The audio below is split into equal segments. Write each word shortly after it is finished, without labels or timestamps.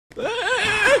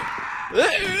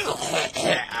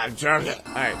I'm drunk.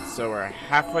 Alright, so we're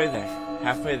halfway there.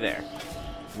 Halfway there.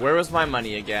 Where was my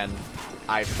money again?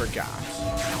 I forgot.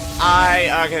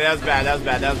 Okay, that was bad. That was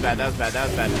bad. That was bad. That was bad. That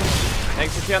was bad.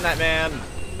 Thanks for killing that man.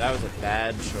 That was a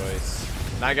bad choice.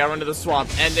 Now I gotta run to the swamp,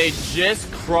 and they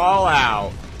just crawl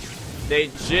out. They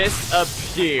just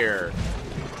appear.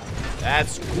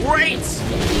 That's great!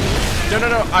 No, no,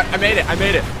 no, I made it, I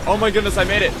made it. Oh my goodness, I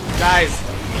made it. Guys,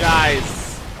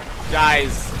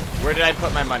 where did I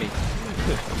put my money?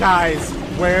 Guys,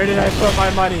 where did I put my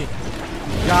money?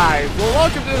 Guys, well,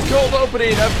 welcome to this cold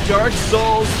opening of Dark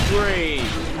Souls 3.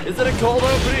 Is it a cold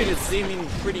opening? It's seeming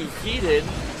pretty heated.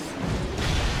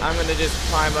 I'm gonna just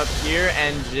climb up here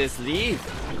and just leave.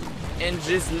 And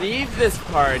just leave this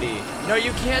party. No,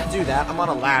 you can't do that. I'm on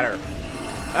a ladder.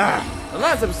 In the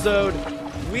last episode,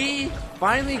 we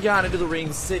finally got into the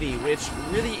Ring City, which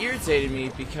really irritated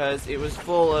me because it was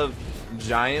full of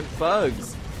giant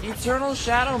bugs. Eternal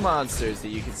shadow monsters that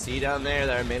you can see down there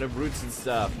that are made of roots and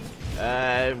stuff.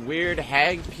 Weird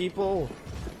hag people.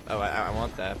 Oh, I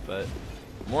want that, but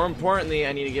more importantly,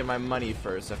 I need to get my money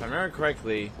first. So if I remember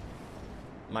correctly,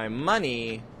 my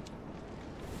money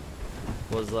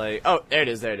was like, oh, there it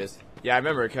is, there it is. Yeah, I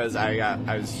remember because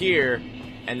I was here,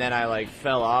 and then I like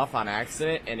fell off on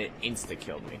accident, and it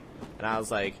insta-killed me. And I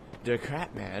was like, duh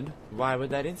crap, man, why would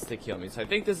that insta-kill me? So I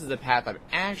think this is the path I'm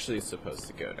actually supposed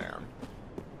to go down.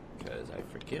 Because I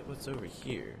forget what's over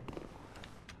here.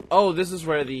 Oh, this is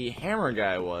where the hammer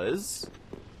guy was.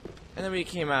 And then we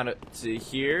came out to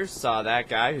here, saw that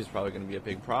guy, who's probably going to be a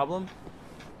big problem.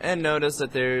 And noticed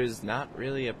that there's not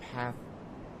really a path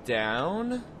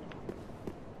down.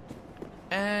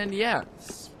 And yeah,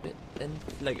 spit and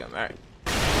flick 'em. Alright.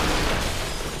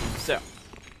 So,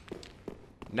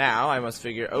 now I must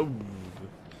figure out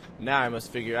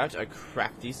a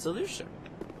crafty solution.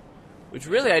 Which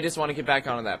really, I just want to get back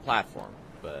onto that platform,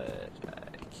 but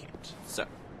I can't. So,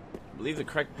 I believe the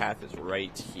correct path is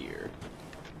right here.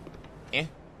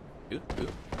 Ooh.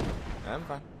 I'm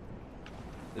fine.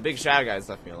 The big shadow guys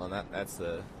left me alone. That's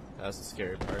the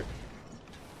scary part.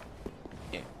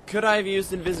 Yeah. Could I have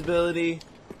used invisibility?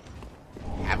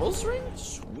 Havel's Ring?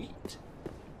 Sweet.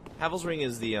 Havel's Ring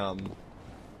is the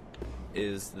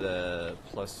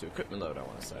 +2 equipment load, I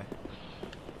want to say.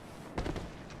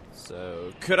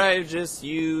 So, could I have just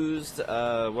used,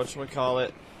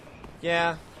 whatchamacallit?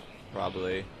 Yeah,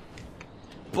 probably.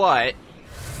 But,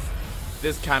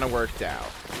 this kind of worked out.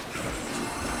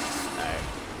 Alright,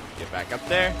 get back up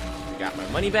there. I got my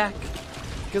money back.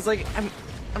 Because, like, I'm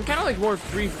kind of, like, more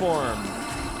freeform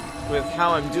with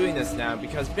how I'm doing this now,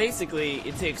 because basically,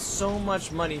 it takes so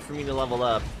much money for me to level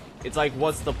up. It's like,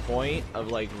 what's the point of,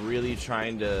 like, really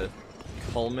trying to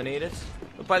culminate it?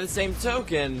 But by the same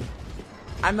token,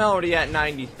 I'm already at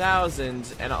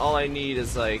 90,000, and all I need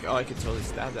is like, oh, I could totally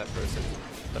stab that person,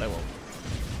 but I won't.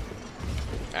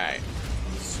 Alright.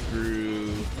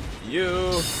 Screw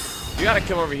you. You gotta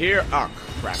come over here. Oh,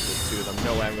 crap, there's two of them.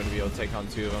 No way I'm gonna be able to take on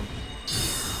two of them.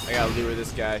 I gotta lure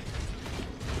this guy.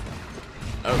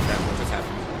 Oh, crap, what just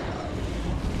happened?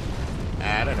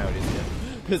 I don't know what he's doing.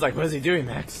 He's like, what is he doing,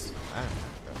 Max? I don't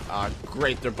know. Oh,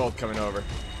 great, they're both coming over.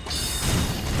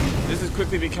 This is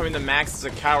quickly becoming the Max is a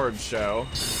coward show.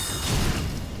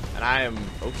 And I am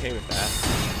okay with that.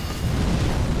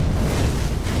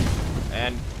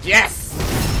 And yes!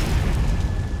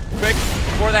 Quick,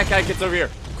 before that guy gets over here.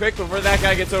 Quick, before that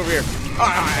guy gets over here.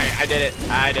 Oh, I did it.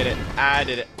 I did it. I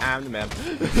did it. I'm the man.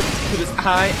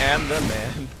 I am the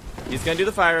man. He's gonna do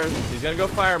the fire. He's gonna go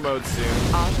fire mode soon.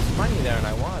 Oh, there's money there and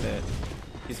I want it.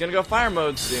 He's gonna go fire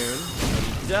mode soon. When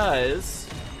he does,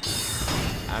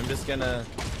 I'm just gonna...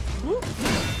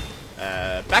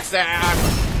 backstab!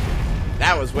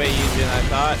 That was way easier than I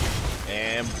thought.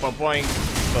 And ba-boink,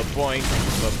 ba-boink,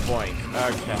 ba-boink.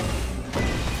 Okay.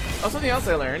 Oh, something else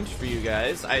I learned for you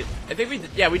guys. I think we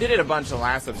did it a bunch in the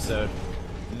last episode.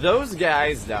 Those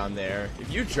guys down there, if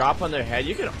you drop on their head,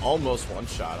 you can almost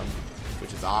one-shot them,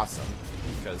 which is awesome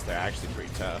because they're actually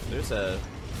pretty tough. There's a...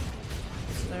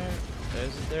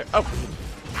 There's there. Oh!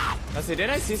 I say,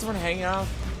 didn't I see someone hanging off?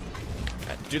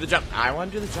 Do the jump. I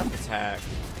want to do the jump attack.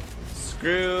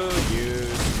 Screw you.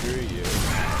 Screw you.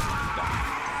 No.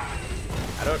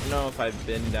 I don't know if I've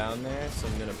been down there, so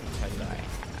I'm gonna pretend that I have.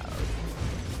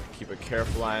 Keep a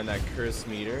careful eye on that curse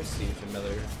meter. See if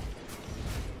another.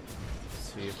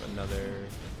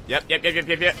 Yep.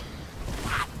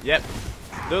 Yep.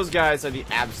 Those guys are the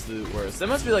absolute worst. That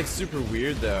must be like super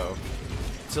weird though,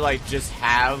 to like just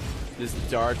have this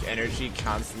dark energy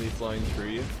constantly flowing through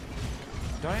you.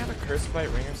 Do I have a curse bite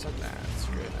ring or something? Nah,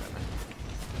 screw it.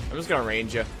 I'm just gonna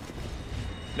range you.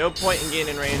 No point in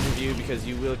getting in range of you because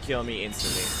you will kill me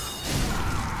instantly.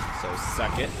 So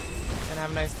suck it and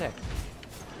have a nice day.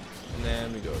 And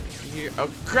then we go over here.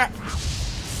 Oh crap!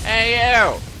 Hey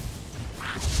you!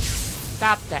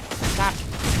 Stop that! Stop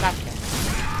that!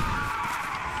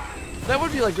 That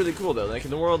would be like really cool though. Like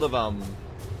in the world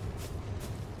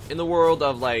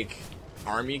of like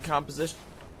army composition.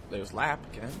 There's Lap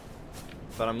again,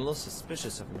 but I'm a little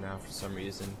suspicious of him now for some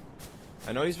reason.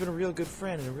 I know he's been a real good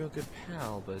friend and a real good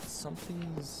pal, but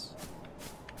something's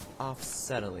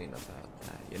off-settling about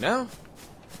that, you know?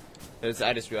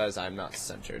 I just realized I'm not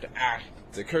centered.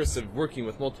 It's a curse of working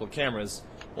with multiple cameras.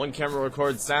 One camera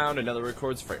records sound, another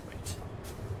records frame rate.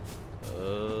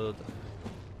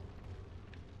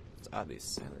 It's oddly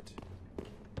silent.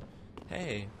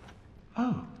 Hey.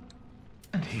 Oh,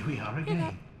 and here we are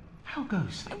again. How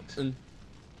goes things?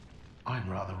 I'm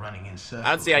rather running in circles. I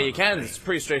don't see how you can. It's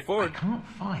pretty straightforward. I can't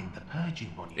find the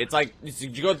purging body. It's like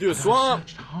you go through a swamp,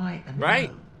 high and right?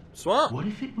 low. Swamp. What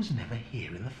if it was never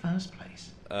here in the first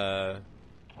place? Oh,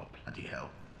 bloody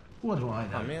hell. What do I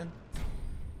know? Oh, man.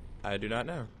 I do not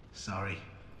know. Sorry.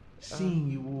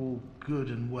 Seeing you all good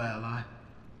and well, I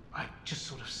just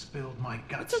sort of spilled my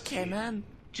guts. It's okay, man.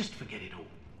 Just forget it all.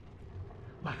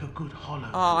 Like a good hollow.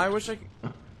 Oh, I wish I could...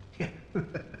 Yeah.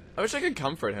 I wish I could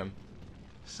comfort him.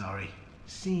 Sorry.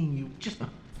 Seeing you just...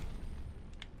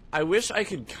 I wish I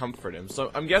could comfort him. So,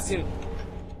 I'm guessing...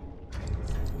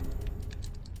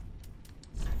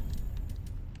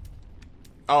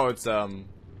 Oh, it's,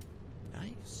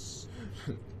 nice.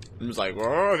 I'm just like,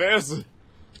 whoa, this!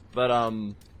 But, I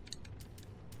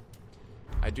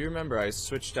do remember I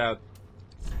switched out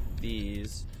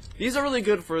these. These are really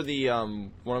good for the,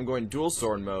 when I'm going dual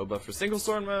sword mode, but for single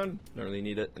sword mode, don't really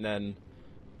need it. And then...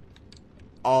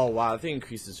 Oh, wow, that thing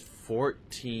increases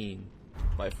 14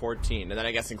 by 14. And then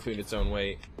I guess include its own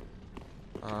weight.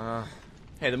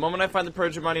 Hey, the moment I find the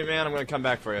Purger money, man, I'm gonna come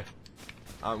back for you.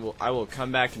 I will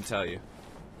come back and tell you.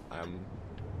 I'm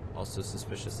also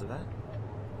suspicious of that.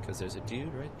 Because there's a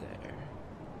dude right there.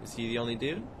 Is he the only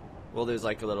dude? Well, there's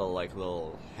like a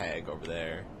little hag over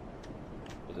there.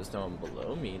 But there's no one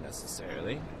below me,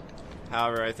 necessarily.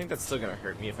 However, I think that's still gonna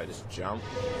hurt me if I just jump.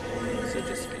 So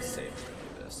just be safe to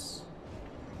do this.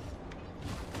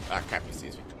 Ah, crap, he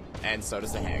sees me. And so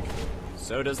does the hag.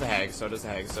 So does the hag, so does the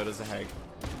hag, so does the hag.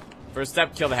 First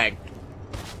step, kill the hag.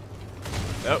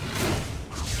 Nope.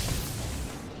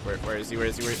 Where is he? Where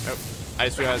is he? Oh, I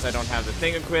just realized I don't have the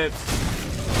thing equipped.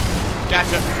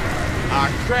 Gotcha. Ah,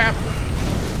 crap.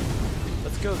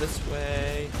 Let's go this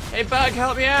way. Hey, bug,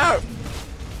 help me out.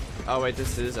 Oh, wait,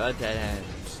 this is a dead end.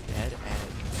 Dead end.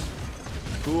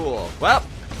 Cool. Well,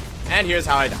 and here's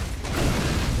how I die.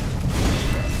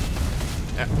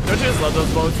 Yeah, don't you just love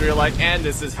those moments where you're like, and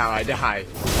this is how I die.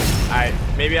 Alright,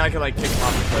 maybe I could, like, kick him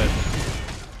off the cliff.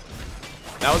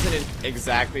 That wasn't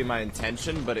exactly my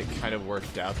intention, but it kind of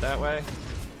worked out that way.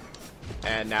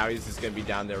 And now he's just gonna be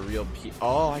down there real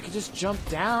oh, I could just jump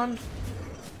down?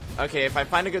 Okay, if I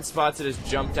find a good spot to just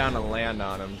jump down and land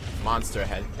on him. Monster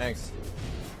head. Thanks.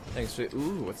 Thanks for...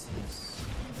 Ooh, what's this?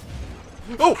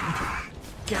 Oh!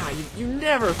 God, you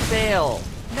never fail.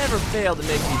 Never fail to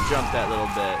make me jump that little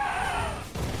bit.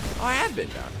 Oh, I have been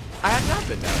down. I have not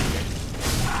been down here.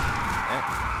 Eh.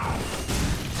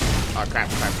 Oh, crap,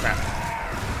 crap, crap.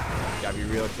 Gotta be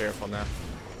real careful now.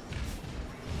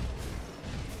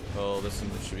 Oh, this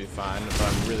one should be fine if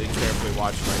I'm really carefully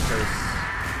watching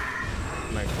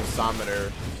my cursometer,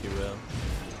 if you will.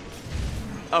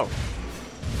 Oh,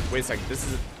 wait a second.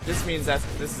 This means that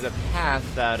this is a path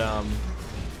that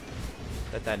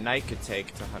that knight could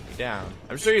take to hunt me down.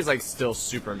 I'm sure he's like still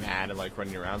super mad and like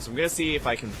running around. So I'm gonna see if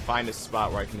I can find a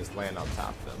spot where I can just land on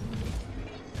top of him.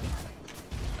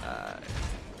 I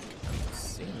don't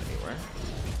see him anywhere.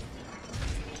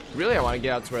 Really, I want to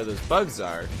get out to where those bugs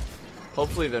are.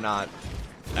 Hopefully they're not...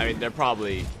 I mean, they're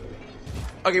probably...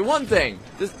 Okay, one thing.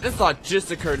 This thought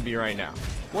just occurred to me right now.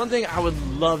 One thing I would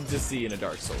love to see in a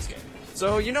Dark Souls game.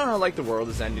 So, you know how, like, the world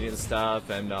is ending and stuff,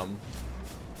 and, No,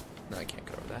 I can't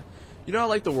go over that. You know how,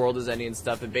 like, the world is ending and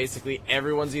stuff, and basically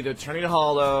everyone's either turning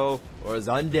hollow, or is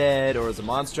undead, or is a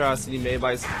monstrosity made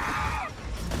by... Oh,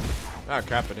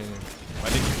 crap, why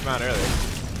didn't you come out earlier?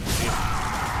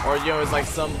 Or, you know, it's like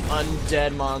some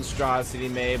undead monstrosity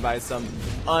made by some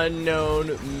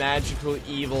unknown magical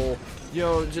evil. You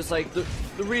know, just like the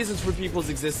reasons for people's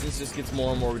existence just gets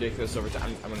more and more ridiculous over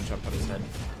time. I'm gonna jump on his head.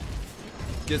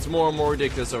 Gets more and more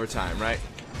ridiculous over time, right?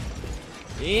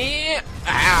 Yeah.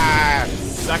 Ah,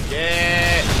 suck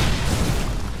it.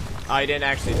 Oh, he didn't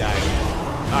actually die.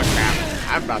 Oh, crap.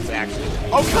 I'm about to actually...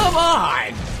 Oh, come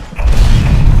on!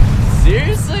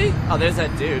 Seriously? Oh, there's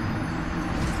that dude.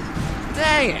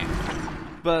 Dang it!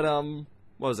 But,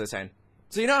 what was I saying?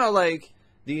 So you know how, like,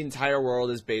 the entire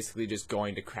world is basically just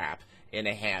going to crap in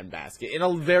a handbasket, in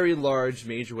a very large,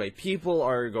 major way. People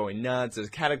are going nuts, there's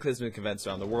cataclysmic events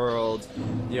around the world,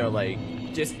 you know, like,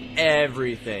 just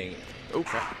everything. Oh,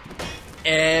 crap.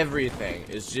 Everything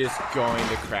is just going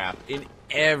to crap in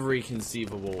every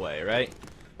conceivable way, right?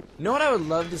 You know what I would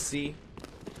love to see?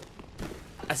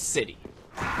 A city.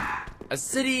 A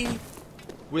city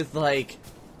with, like,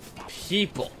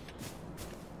 people.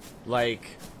 Like,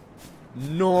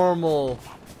 normal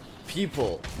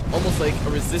people. Almost like a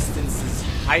resistance's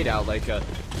hideout, like a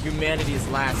humanity's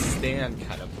last stand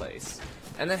kind of place.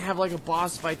 And then have, like, a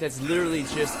boss fight that's literally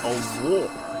just a war.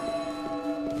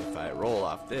 If I roll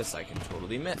off this, I can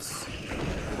totally miss.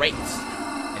 Great.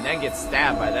 And then get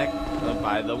stabbed by that,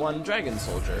 by the one dragon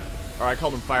soldier. Or I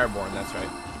called him Fireborn, that's right.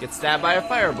 Get stabbed by a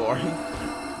Fireborn.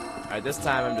 Alright, this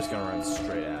time I'm just gonna run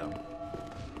straight out.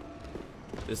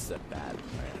 This is a bad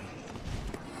plan.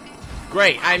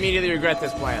 Great, I immediately regret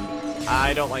this plan.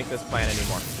 I don't like this plan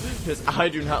anymore. Because I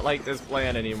do not like this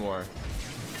plan anymore.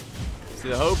 See,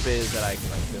 the hope is that I can,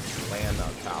 like, just land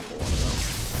on top of one of them.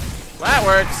 Well, that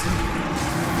works.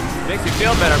 Makes me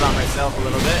feel better about myself a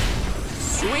little bit.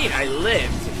 Sweet, I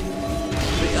lived.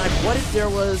 But, like, what if there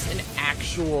was an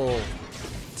actual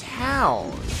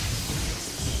town?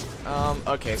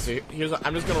 Okay, so here's what,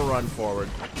 I'm just gonna run forward.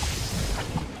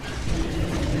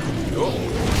 Oh.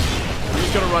 I'm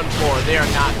just gonna run forward. They are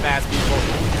not fast people.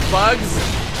 Bugs,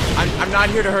 I'm not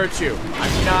here to hurt you.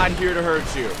 I'm not here to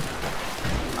hurt you.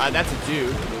 That's a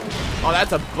dude. Oh,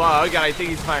 that's a bug, and I think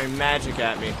he's firing magic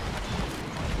at me.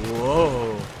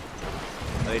 Whoa.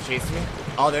 Are they chasing me?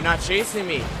 Oh, they're not chasing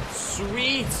me.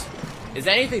 Sweet. Is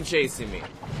anything chasing me?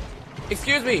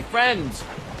 Excuse me, friend.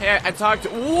 Hey, I talked to...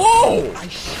 Whoa!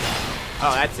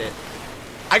 Oh, that's it.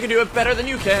 I can do it better than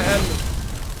you can.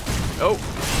 Oh.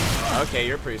 Okay,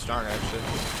 you're pretty strong, actually.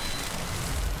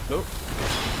 Oh.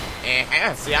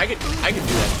 See, I can do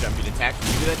that jumping attack.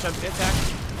 Can you do that jumping attack?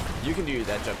 You can do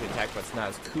that jumping attack, but it's not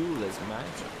as cool as my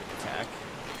jumping attack.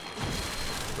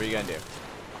 What are you gonna do?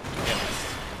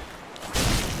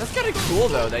 That's kind of cool,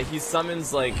 though, that he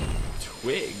summons, like,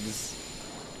 twigs.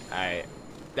 Alright.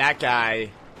 That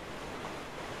guy...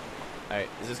 Alright,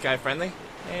 is this guy friendly?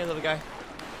 Hey, little guy.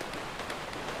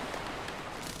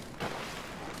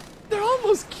 They're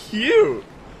almost cute.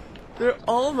 They're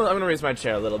almost... I'm gonna raise my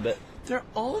chair a little bit. They're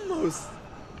almost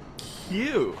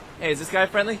cute. Hey, is this guy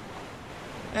friendly?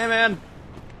 Hey, man.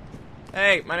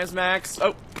 Hey, my name's Max.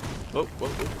 Oh. Whoa, whoa,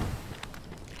 whoa.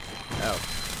 Oh.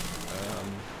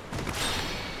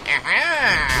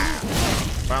 Aha!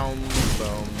 Boom,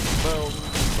 boom, boom,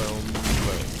 boom,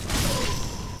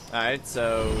 boom. Alright,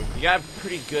 so you got a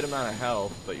pretty good amount of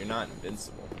health, but you're not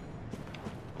invincible.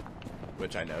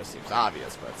 Which I know seems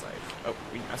obvious, but it's like, oh,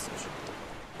 we message.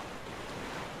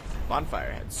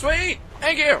 Bonfire head. Sweet!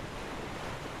 Thank you!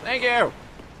 Thank you!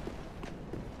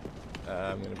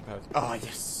 I'm gonna post. Oh,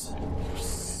 yes!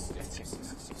 Yes, yes, yes,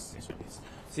 yes, yes, yes, yes.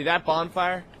 See that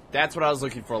bonfire? That's what I was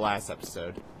looking for last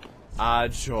episode. Ah,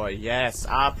 joy, yes.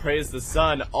 Ah, praise the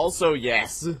sun, also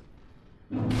yes.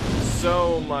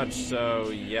 So much so,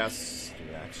 yes.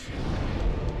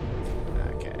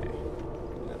 Okay.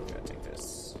 I'm gonna take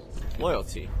this.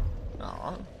 Loyalty.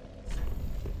 Aw.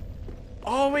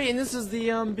 Oh, wait, and this is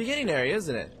the, beginning area,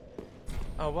 isn't it?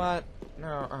 Oh, what?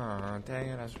 No, dang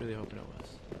it, I was really hoping it was.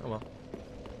 Oh, well.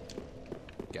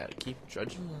 Gotta keep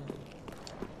trudging along.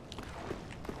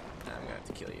 I'm gonna have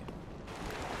to kill you.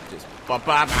 Just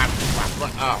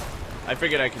oh, I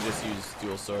figured I could just use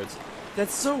dual swords.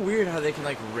 That's so weird how they can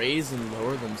like raise and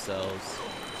lower themselves.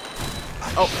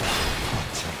 Oh,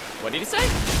 what did he say?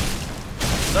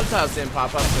 Subtitles didn't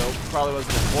pop up, so probably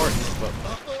wasn't important. But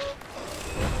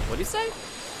what did he say?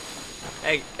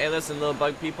 Hey, listen, little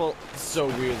bug people. It's so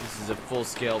weird. This is a full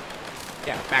scale.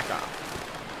 Yeah, back off.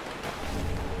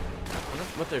 I wonder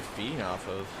what they're feeding off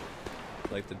of,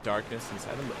 like the darkness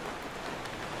inside them.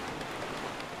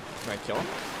 Can I kill him?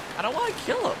 I don't want to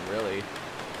kill him, really.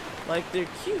 Like, they're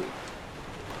cute.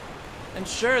 And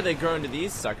sure, they grow into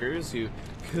these suckers who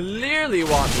clearly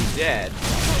want me dead.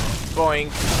 Boing,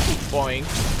 boing,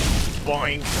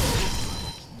 boing.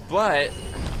 But,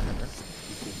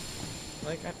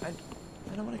 like, I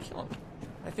don't want to kill them.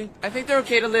 I think they're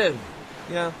okay to live.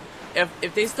 Yeah.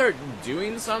 If they start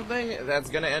doing something that's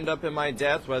gonna end up in my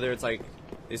death, whether it's like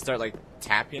they start like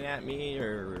tapping at me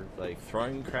or like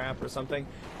throwing crap or something,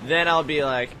 then I'll be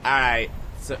like, alright,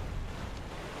 so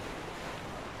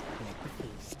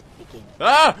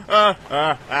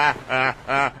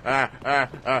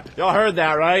y'all heard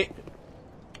that, right?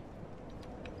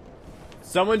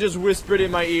 Someone just whispered in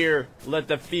my ear, let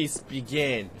the feast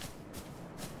begin.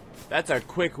 That's a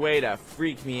quick way to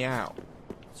freak me out.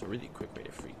 It's a really quick way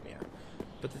to freak me out.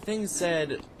 But the thing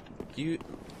said, you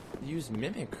use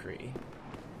mimicry.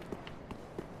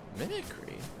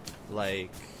 Mimicry?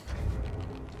 Like,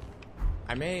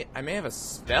 I may have a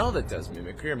spell that does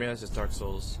mimicry, or maybe that's just Dark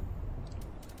Souls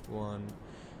 1.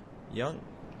 Young,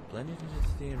 blended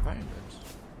into the environment.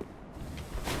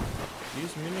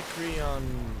 Use mimicry on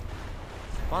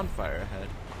bonfire ahead.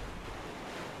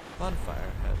 Bonfire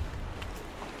ahead.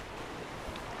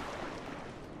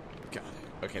 Got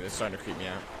it. Okay, this is starting to creep me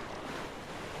out.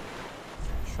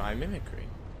 Try mimicry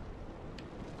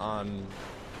on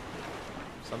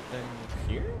something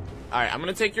here? Alright, I'm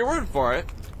gonna take your word for it.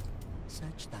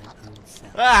 Search thy own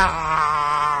self.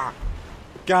 Ah!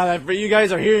 God, you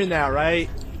guys are hearing that, right?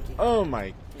 Oh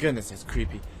my goodness, that's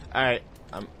creepy. Alright,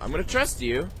 I'm gonna trust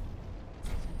you.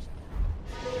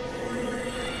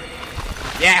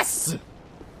 Yes!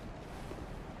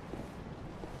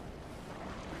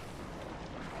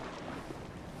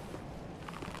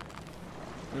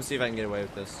 Let me see if I can get away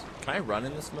with this. Can I run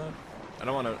in this mode? I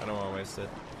don't wanna waste it.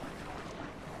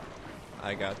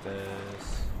 I got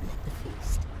this.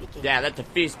 Yeah, let the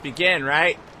feast begin,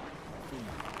 right?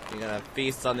 You're gonna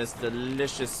feast on this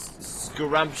delicious,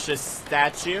 scrumptious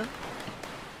statue.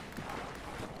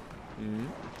 Hmm.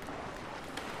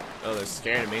 Oh, they're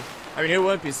scared of me. I mean, who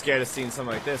wouldn't be scared of seeing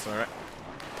something like this, alright?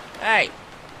 Hey!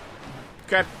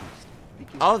 Crap.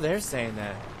 Oh, they're saying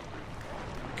that.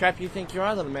 Crap, you think you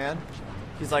are, little man?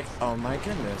 He's like, oh my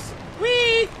goodness.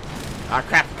 Whee! Ah,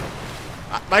 crap.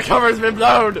 My cover's been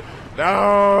blown!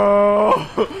 No!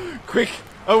 Quick,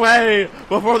 away!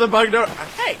 Before the bug door.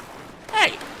 Hey!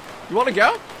 Hey! You wanna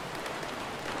go?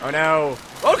 Oh no.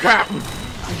 Oh crap!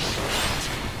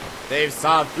 They've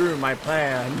saw through my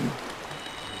plan.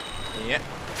 Yep.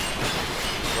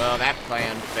 Well, that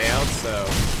plan failed, so...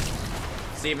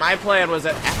 See, my plan was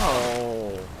at...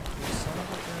 Ow! Son of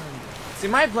a gun. See,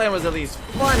 my plan was at least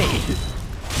funny.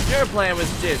 Your plan was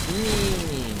just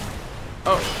mean.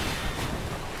 Oh.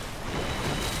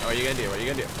 Oh, what are you gonna do? What are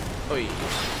you gonna do? Oh,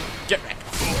 yeah. Get back.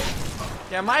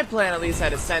 Yeah, my plan at least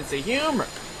had a sense of humor.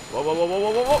 Whoa, whoa, whoa, whoa,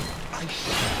 whoa, whoa, whoa.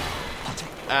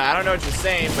 I don't know what you're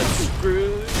saying, but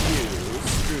screw you.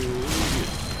 Screw you.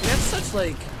 You have such,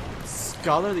 like,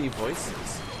 scholarly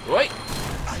voices. Wait.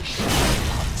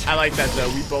 I like that, though.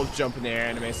 We both jump in the air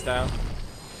anime style.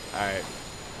 Alright.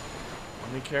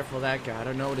 Be careful of that guy. I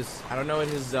don't know what his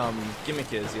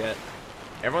gimmick is yet.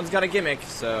 Everyone's got a gimmick,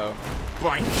 so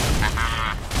boing.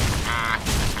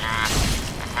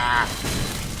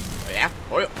 Oh, yeah.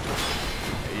 Oh, yeah.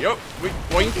 Yo.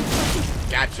 Boing.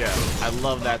 Gotcha. I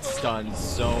love that stun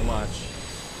so much.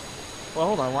 Well,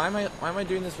 hold on. Why am I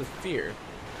doing this with fear?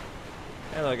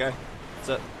 Hey, little guy. What's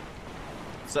up?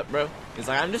 What's up, bro? He's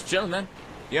like, I'm just chilling, man.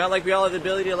 You know, like we all have the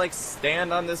ability to like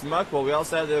stand on this muck. Well, we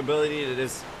also have the ability to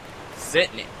just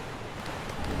sit in it.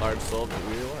 Large soul, but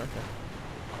we will. Okay.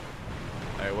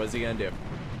 Alright, what's he gonna do?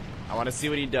 I want to see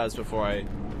what he does before I...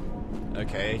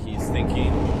 Okay, he's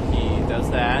thinking. He does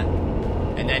that.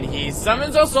 And then he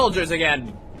summons those soldiers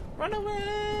again. Run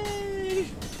away!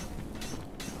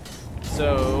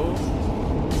 So,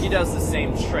 he does the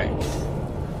same trick.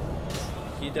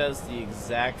 He does the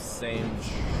exact same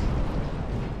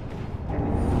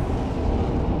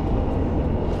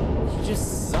He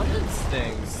just summons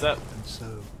things. So,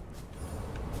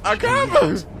 a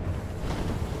combo!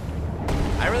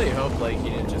 I really hope like he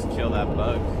didn't just kill that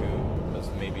bug who was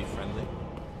maybe friendly.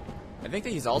 I think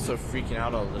that he's also freaking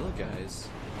out all little guys.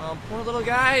 Oh, poor little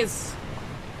guys!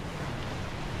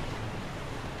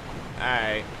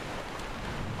 Alright.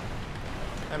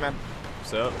 Hey man.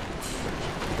 So.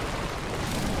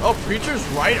 Oh, Preacher's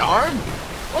right arm?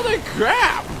 Holy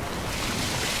crap!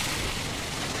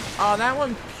 Oh, that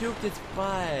one puked its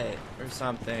butt or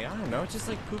something. I don't know, it just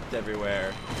like pooped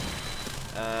everywhere.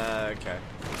 Okay.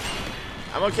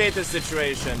 I'm okay with this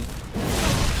situation.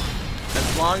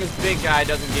 As long as Big Guy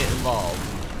doesn't get involved.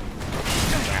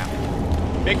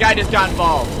 Big Guy just got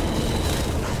involved.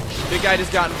 Big Guy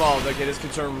just got involved. Okay, this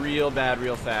could turn real bad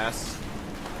real fast.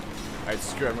 Alright,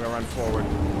 screw it, I'm gonna run forward.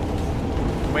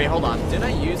 Wait, hold on. Did I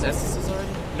use essences already?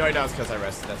 No, I don't, it's because I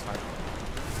rested. That's fine.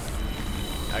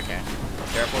 Okay.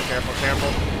 Careful, careful,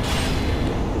 careful.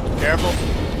 Careful.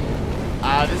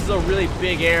 This is a really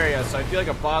big area, so I feel like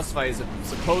a boss fight is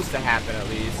supposed to happen at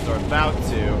least, or about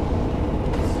to.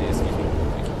 Excuse me.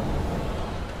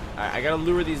 Alright, I gotta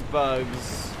lure these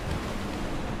bugs.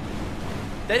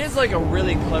 That is like a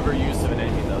really clever use of an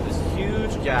enemy, though. This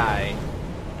huge guy,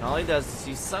 and all he does is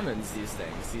he summons these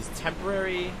things, these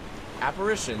temporary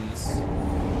apparitions.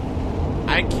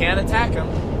 I can't attack them.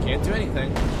 Can't do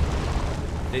anything.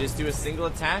 They just do a single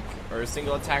attack or a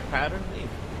single attack pattern. Leave.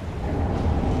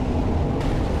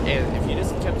 And if you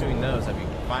just kept doing those, I'd be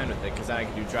fine with it, because then I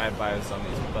could do drive-bys on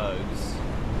these bugs.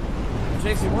 Which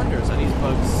makes me wonder, is on these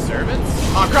bugs servants?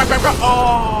 Oh, crap, crap, crap!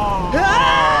 Oh!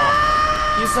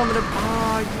 Ah! You summoned a...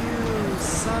 Oh, you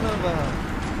son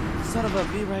of a...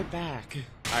 Be right back.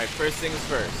 Alright, first things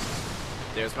first.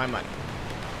 There's my money.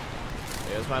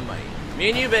 There's my money. Me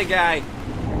and you, big guy!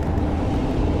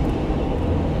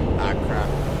 Ah, crap.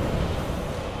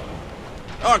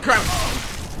 Oh, crap!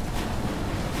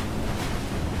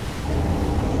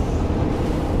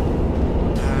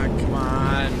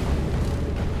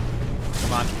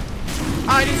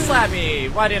 Oh, he slapped me!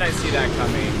 Why didn't I see that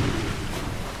coming?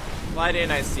 Why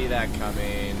didn't I see that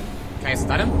coming? Can I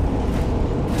stun him?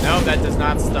 No, that does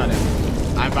not stun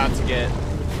him. I'm about to get...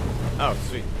 Oh,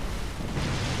 sweet.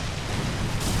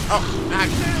 Oh,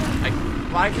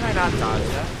 why can I not dodge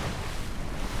that?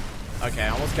 Okay, I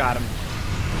almost got him.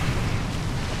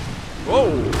 Whoa!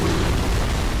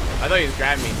 I thought he was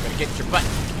grabbing me. He's gonna get your butt.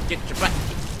 Get your butt.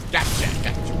 Gotcha.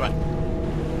 Got your butt.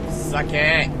 Suck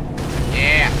it.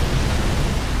 Yeah.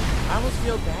 I almost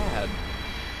feel bad.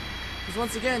 Because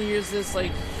once again, here's this,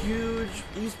 like, huge...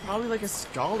 He's probably, like, a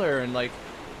scholar and, like,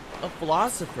 a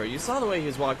philosopher. You saw the way he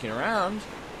was walking around.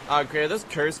 Oh, great. Those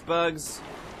curse bugs.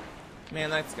 Man,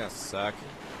 that's gonna suck.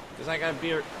 Because I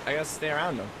gotta stay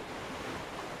around them.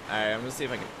 Alright, I'm gonna see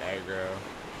if I can aggro.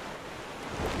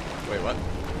 Wait, what?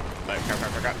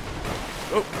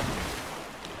 Oh!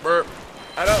 Burp.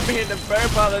 I don't mean to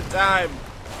burp all the time.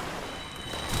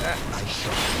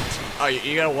 Oh,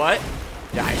 you gonna what?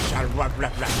 Yeah, I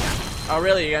shot. Oh,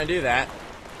 really? You gonna do that?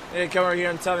 You come over here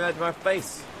and tell me that to my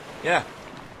face? Yeah.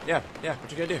 What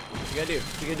you gonna do? What you gonna do?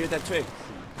 What you gonna do with that twig?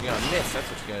 You're gonna miss. That's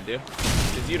what you're gonna do.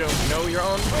 Because you don't know your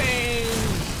own range.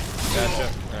 Gotcha.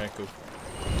 All right, cool.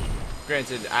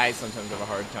 Granted, I sometimes have a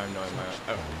hard time knowing my own.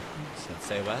 Oh.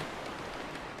 Say what?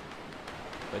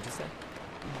 What'd you say?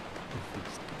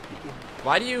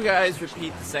 Why do you guys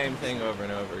repeat the same thing over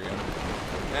and over again?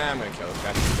 Nah, I'm gonna kill this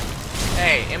guy.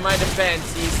 Hey, in my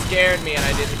defense, he scared me and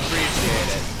I didn't appreciate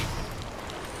it.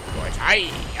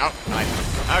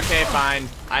 Oh, okay, fine.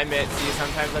 I admit, see,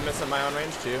 sometimes I miss at my own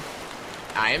range too.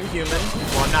 I am human.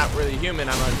 Well, I'm not really human,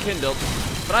 I'm unkindled.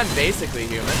 But I'm basically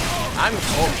human.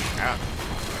 Oh, God.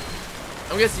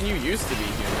 I'm guessing you used to be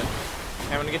human.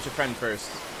 Hey, I'm gonna get your friend first.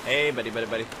 Hey, buddy.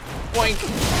 Boink!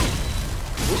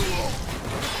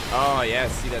 Oh, yeah,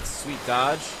 see that sweet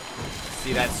dodge?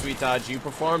 See that sweet dodge you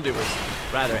performed? It was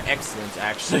rather excellent,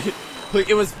 actually.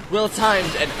 It was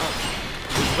well-timed and...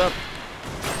 well...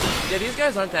 Yeah, these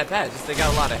guys aren't that bad, just they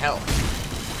got a lot of health.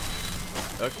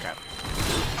 Okay.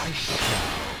 I shall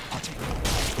partake.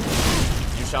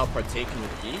 You shall partake in the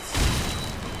feast?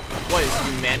 What is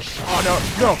you meant? Oh, no!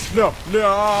 Oh, no.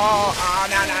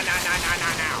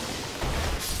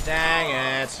 Dang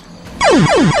it. I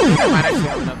might actually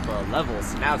have enough for a level,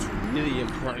 so now it's really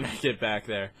important I get back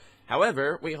there.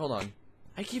 However, wait, hold on.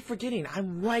 I keep forgetting,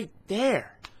 I'm right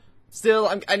there. Still,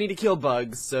 I need to kill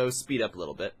bugs, so speed up a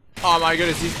little bit. Oh my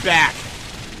goodness, he's back!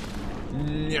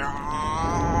 No!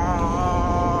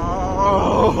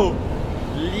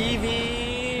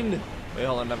 Leaving! Wait,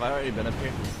 hold on, have I already been up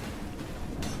here?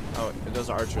 Oh, those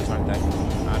are archers, aren't they?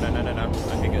 No.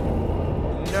 Okay, good.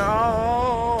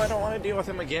 No! I don't want to deal with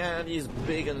him again. He's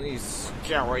big and he's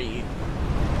scary. He's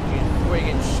big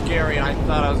and scary, and I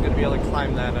thought I was going to be able to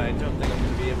climb that, and I don't think I'm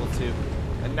going to be able to.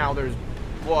 And now there's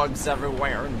bugs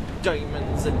everywhere, and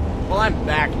diamonds, and... Well, I'm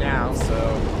back now,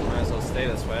 so might as well stay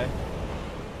this way.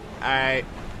 Alright.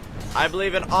 I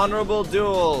believe in honorable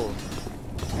duel.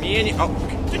 Me and you... Oh,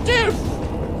 dude!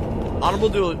 Honorable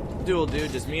duel,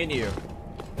 dude. Just me and you.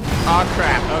 Aw,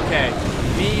 crap. Okay.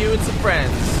 Me, you, and some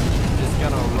friends. Just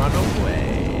gonna run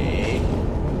away.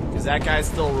 Because that guy's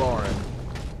still roaring.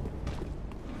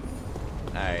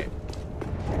 Alright.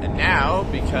 And now,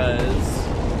 because...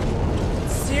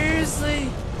 Seriously?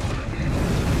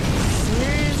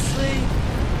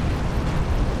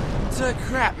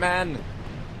 Crap, man.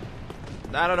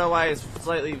 I don't know why I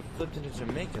slightly flipped into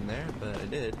Jamaican there, but I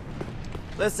did.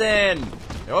 Listen!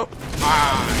 Oh!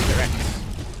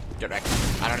 Direct.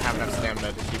 I don't have enough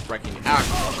stamina to keep wrecking you. Ah!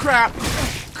 Crap!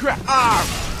 Ah!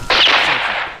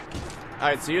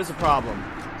 Alright, so here's the problem.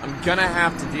 I'm gonna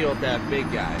have to deal with that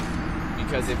big guy.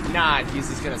 Because if not, he's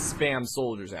just gonna spam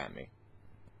soldiers at me.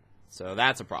 So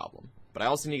that's a problem. But I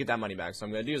also need to get that money back. So what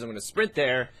I'm gonna do is I'm gonna sprint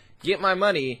there, get my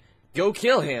money, go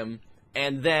kill him,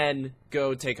 and then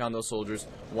go take on those soldiers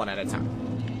one at a time.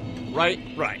 Right?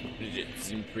 It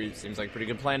seems like a pretty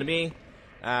good plan to me.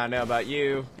 I don't know about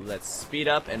you. Let's speed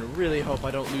up and really hope I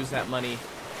don't lose that money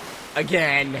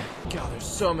again. God, there's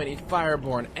so many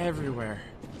Fireborn everywhere.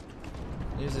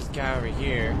 There's this guy over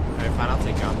here. Alright, fine, I'll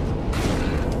take him.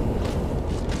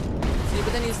 See,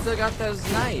 but then he's still got those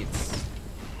knights.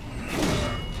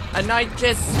 A knight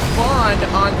just spawned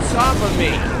on top of me.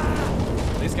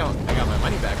 At least I got my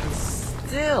money back. But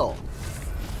still.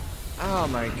 Oh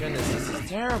my goodness, this is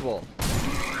terrible.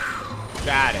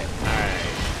 Got it. Alright.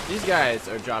 These guys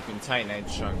are dropping Titanite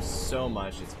chunks so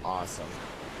much, it's awesome.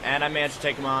 And I managed to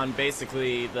take them on.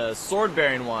 Basically, the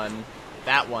sword-bearing one,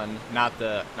 that one, not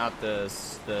the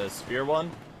spear one.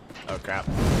 Oh crap.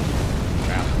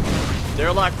 Crap. They're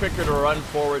a lot quicker to run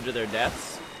forward to their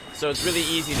deaths, so it's really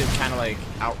easy to kind of like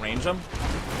outrange them.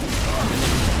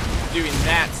 And doing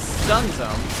that stuns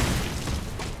them.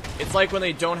 It's like when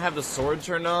they don't have the sword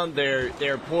turned on,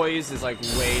 their poise is like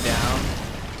way down.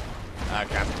 Ah,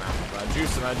 crap, I'm out of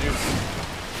juice,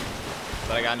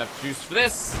 But I got enough juice for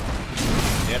this.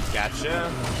 Yep, gotcha.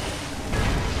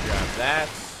 Grab that.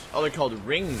 Oh, they're called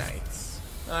ring knights.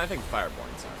 Oh, I think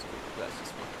Fireborn sounds cool. That's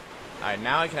just me. Alright,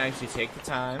 now I can actually take the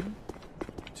time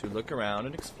to look around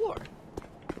and explore.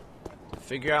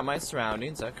 Figure out my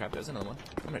surroundings. Oh, crap, there's another one.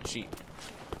 I'm gonna cheat.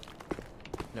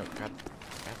 No, crap.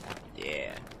 Crap that.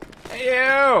 Yeah. Hey,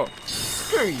 you!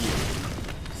 Screw you!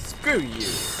 Screw you!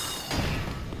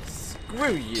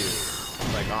 Screw you!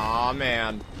 Like, aw,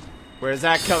 man. Where's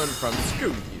that coming from? Screw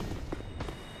you.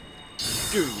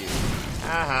 Screw you.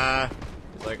 Haha.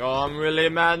 He's like, oh, I'm really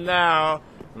mad now.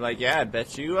 I'm like, yeah, I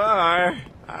bet you are.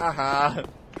 Haha.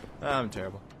 Oh, I'm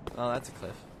terrible. Oh, that's a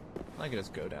cliff. I can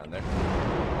just go down there.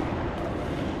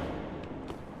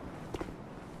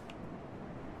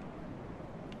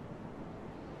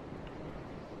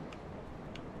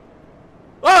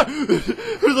 Ah!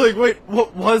 I was like, wait,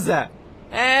 what was that?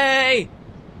 Hey!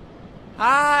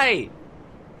 Hi!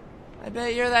 I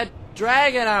bet you're that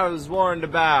dragon I was warned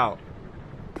about.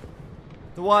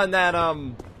 The one that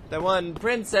one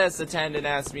princess attendant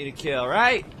asked me to kill,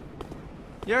 right?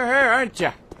 You're her, aren't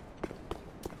ya?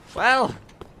 Well,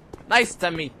 nice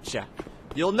to meet ya.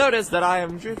 You'll notice that I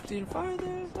am drifting farther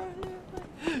and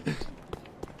farther.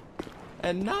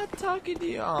 And not talking to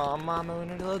you. Aw, mama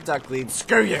and her little duckling.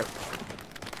 Screw you!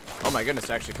 Oh my goodness,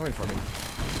 they're actually coming for me.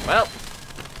 Well,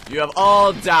 you have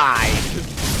all died.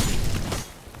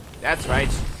 That's right.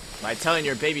 By telling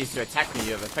your babies to attack me,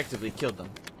 you have effectively killed them.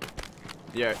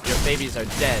 Your babies are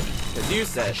dead. Because you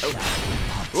said...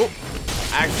 Oh,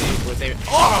 actually, was aiming...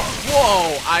 Oh,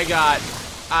 whoa! I got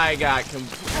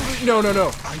no.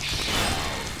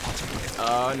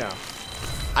 Oh, no.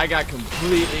 I got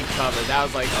completely covered. That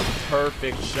was like a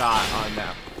perfect shot on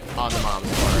that, on the mom's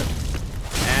part.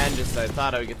 And just I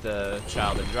thought I would get the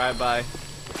child to drive-by.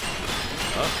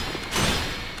 Oh.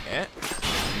 Yeah.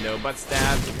 No butt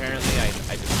stabs, apparently. I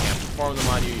just can't perform them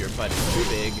on you. Your butt is too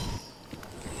big.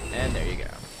 And there you go.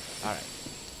 Alright.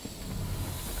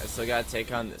 I still gotta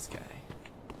take on this guy.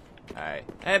 Alright.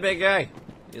 Hey, big guy.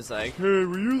 He's like, hey,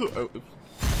 were you the... Oh, oops.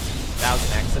 That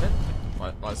was an accident.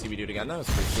 Want to see me do it again? That was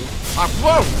pretty cool. Ah,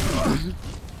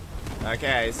 whoa!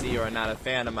 Okay, I see you are not a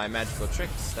fan of my magical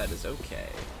tricks. That is okay.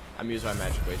 I'm using my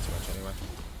magic way too much anyway.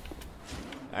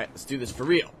 Alright, let's do this for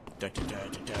real. Ow.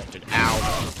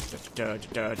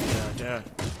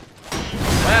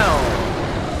 Well,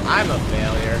 I'm a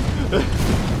failure.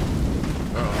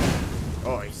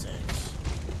 Oh, he says.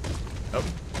 Oh.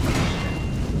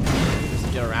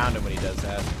 Just get around him when he does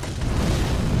that.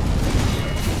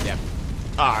 Yep.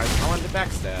 Ah, I wanted to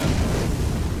backstab.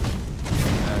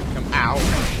 Come out.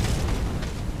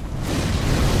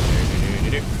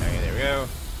 Okay, there we go.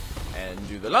 And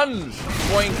do the lunge.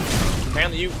 Boink.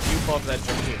 Apparently you fall for that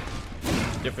trick too.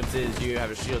 Difference is you have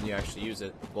a shield and you actually use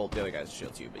it. Well, the other guy's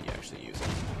shield too, but you actually use it.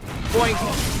 Boink.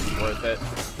 Worth it.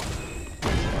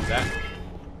 What was that?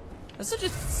 That's such a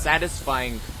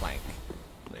satisfying clank.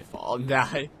 They fall and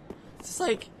die. It's just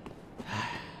like...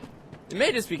 It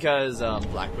may just because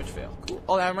Black Witch failed. Cool.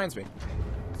 Oh, that reminds me.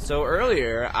 So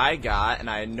earlier I got, and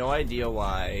I had no idea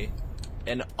why,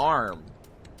 an arm.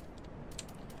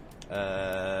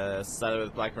 Started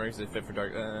with black mercs that fit for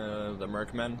dark. The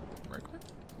mercmen. Mercmen?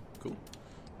 Cool.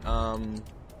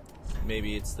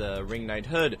 Maybe it's the Ring Knight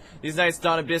hood. These knights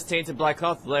don abyss tainted black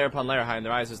cloth, layer upon layer, high in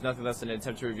their eyes. There's nothing less than an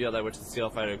attempt to reveal that which the steel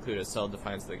fighter included. Sell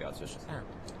defiance to the gods' vicious arm.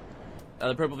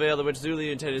 The purple veil, the witch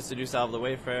Zuli intended to seduce Salva the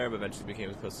Wayfarer, but eventually became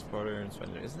his closest supporter and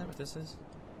surrender. Isn't that what this is?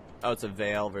 Oh, it's a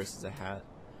veil versus a hat.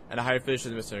 And a higher fish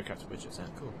than the Mr. Crafts of Witches. Oh,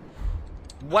 cool.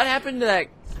 What happened to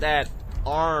that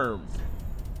arm?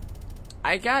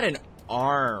 I got an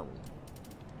arm.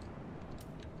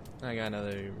 I got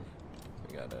another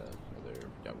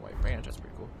young white branch. That's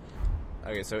pretty cool.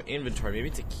 Okay, so inventory. Maybe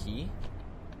it's a key?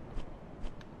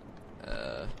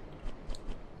 No,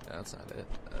 that's not it.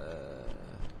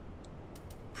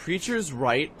 Preacher's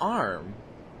right arm.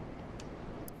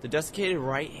 The desiccated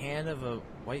right hand of a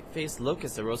white-faced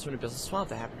locust that rose from the abyssal swamp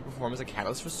that happened to perform as a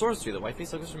catalyst for sorcery. The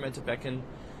white-faced locusts were meant to beckon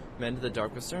men to the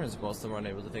dark concerns. Most of them are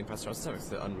unable to think past their own stomachs.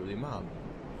 The unruly mob.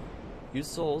 Use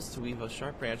souls to weave a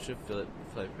sharp branch to fillet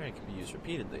prey can be used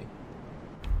repeatedly.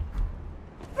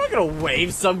 I'm not gonna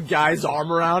wave some guy's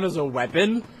arm around as a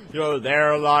weapon. You know,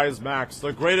 there lies Max,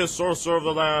 the greatest sorcerer of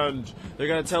the land. They're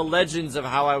gonna tell legends of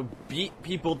how I beat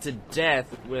people to death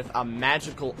with a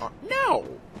magical arm. No!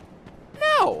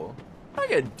 No! I'm not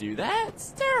gonna do that.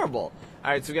 It's terrible.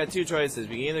 Alright, so we got two choices.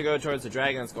 We can either go towards the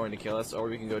dragon that's going to kill us, or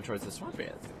we can go towards the swamp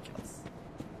area that's gonna kill us.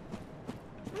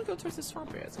 I'm gonna go towards the swamp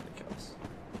area that's gonna kill us.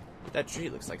 That tree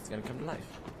looks like it's gonna come to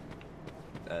life.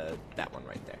 That one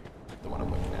right there. The one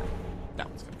I'm looking at. That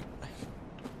one's gonna come to life.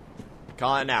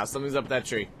 Call it now. Something's up that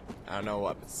tree. I don't know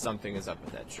what, but something is up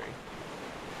with that tree.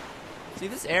 See,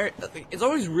 this area, it's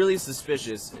always really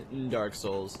suspicious in Dark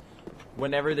Souls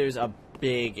whenever there's a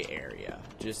big area.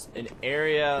 Just an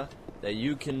area that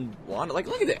you can wander. Like,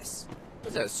 look at this.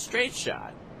 It's a straight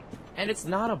shot. And it's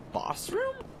not a boss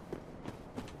room?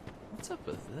 What's up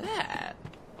with that?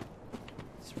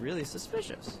 It's really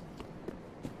suspicious.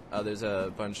 Oh, there's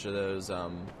a bunch of those,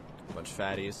 bunch of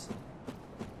fatties.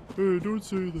 Hey, don't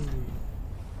say that.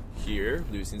 Here,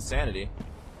 losing sanity.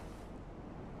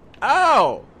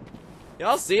 Oh!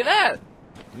 Y'all see that?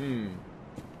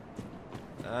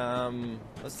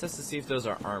 Let's test to see if those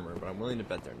are armor, but I'm willing to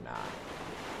bet they're not.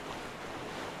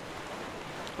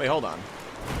 Wait, hold on.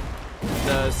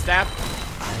 The staff...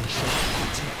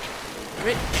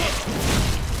 Wait,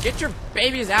 get your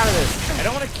babies out of this! I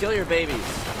don't want to kill your babies.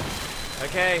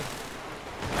 Okay?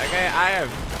 Okay, I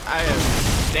have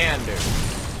standards.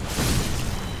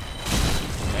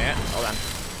 Yeah, hold on.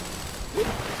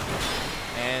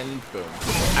 And boom.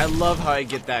 I love how I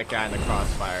get that guy in the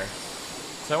crossfire.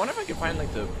 So I wonder if I can find,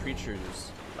 like, the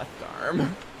preacher's left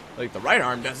arm. Like, the right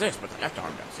arm does this, but the left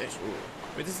arm does this. Ooh.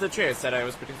 Wait, this is the chair. It said I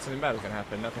was predicting something bad was gonna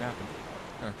happen. Nothing happened.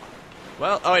 Huh.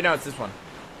 Well, oh wait, no, it's this one.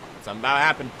 Something about to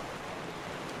happen.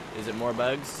 Is it more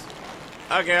bugs?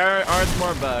 Okay, or it's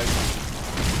more bugs.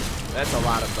 That's a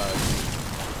lot of bugs.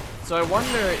 So I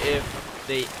wonder if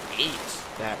they ate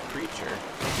that creature.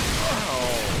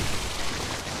 Oh.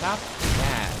 Stop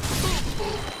that.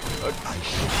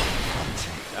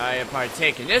 I have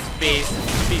partaken this beast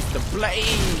of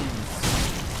blaze.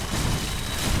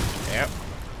 Yep.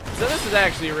 So this is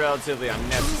actually relatively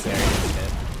unnecessary, isn't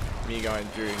it? Me going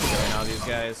through and killing all these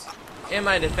guys. In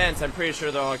my defense, I'm pretty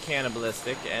sure they're all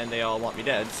cannibalistic and they all want me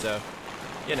dead, so,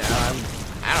 you know, I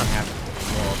don't have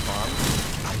moral qualms.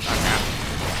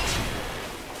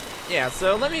 Yeah,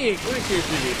 so let me clear through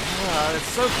these. It's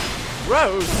so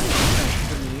gross.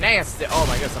 Nasty. Oh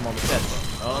my goodness, I'm almost dead.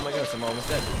 Oh my goodness, I'm almost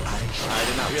dead. I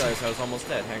did not realize I was almost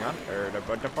dead. Hang on.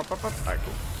 Alright,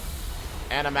 cool.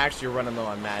 And I'm actually running low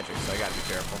on magic, so I gotta be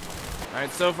careful.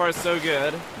 Alright, so far so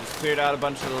good. Just cleared out a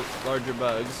bunch of larger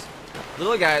bugs.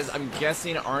 Little guys, I'm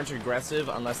guessing, aren't aggressive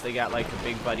unless they got, like, a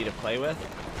big buddy to play with.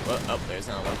 Well, oh, there's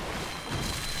another one.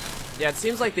 Yeah, it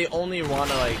seems like they only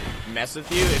want to, like, mess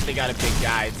with you if they got a big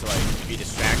guy to, like, be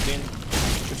distracting.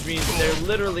 Which means they're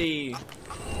literally...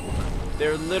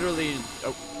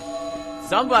 Oh.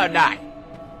 Somebody die.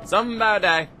 Somebody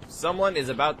die. Someone is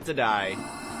about to die.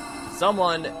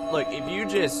 Someone... Look, if you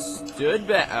just stood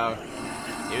back... Oh.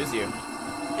 It was you.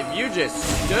 If you just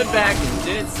stood back and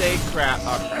didn't say crap...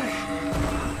 Oh,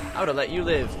 crap. I would have let you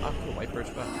live. Oh, cool. White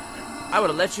birch butt. I would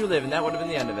have let you live, and that would have been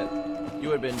the end of it. You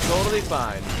would have been totally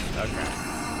fine. Okay.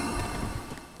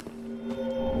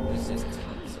 There's just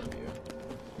tons of you.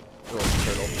 Little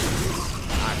turtle.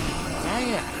 Ah, dang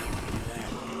it.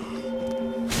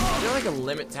 Is there like a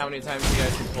limit to how many times you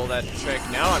guys can pull that trick?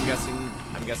 No, I'm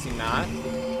guessing not.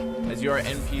 As you are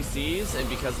NPCs, and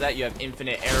because of that you have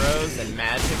infinite arrows and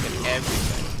magic and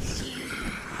everything.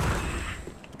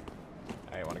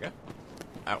 Alright, wanna go?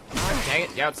 Oh. Oh, dang it,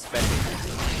 you outspent me.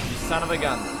 You son of a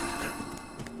gun.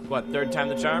 What, third time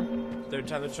the charm? Third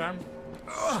time the charm?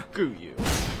 Screw you.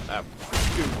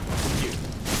 Screw you.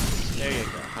 There you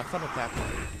go. Have fun with that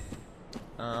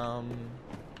one.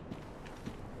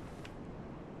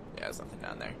 Yeah, there's nothing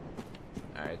down there.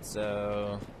 Alright,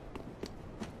 so...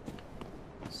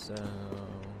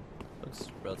 looks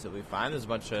relatively fine. There's a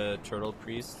bunch of turtle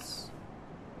priests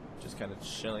just kind of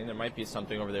chilling. There might be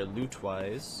something over there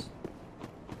loot-wise.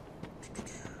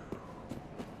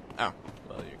 Oh.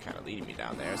 Well, you're kind of leading me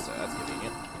down there, so that's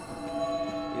convenient.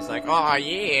 He's like, oh,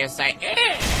 yes,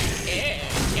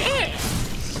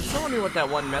 still wondering what that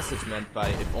one message meant by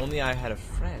 "if only I had a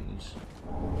friend."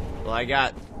 Well, I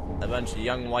got a bunch of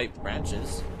young white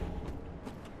branches.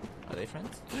 Are they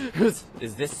friends?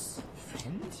 Is this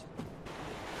friend?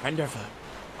 Friend or foe?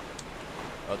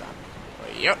 Hold on.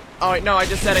 Yep. Oh wait, no, I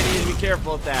just said I needed to be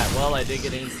careful with that. Well, I did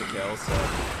get an insta-kill, so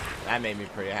that made me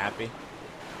pretty happy.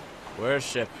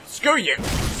 Worship. Screw you!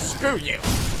 Screw you!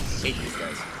 Hate these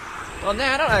guys. Well,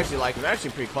 nah, I don't actually like them. They're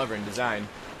actually pretty clever in design.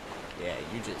 Yeah,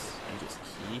 you just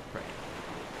keep praying.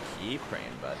 Keep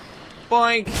praying, bud.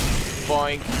 Boink!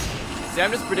 Boink. See,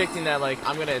 I'm just predicting that, like,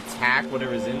 I'm gonna attack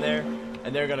whatever's in there,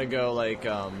 and they're gonna go, like,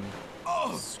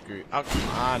 screw. Oh, come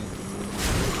on.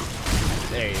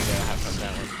 There you go. Have fun with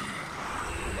that one.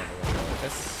 And then we're gonna go like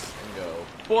this, and go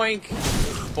boink!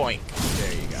 Boink.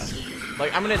 There you go.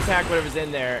 Like, I'm gonna attack whatever's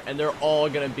in there, and they're all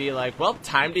gonna be like, well,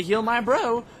 time to heal my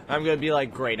bro. I'm gonna be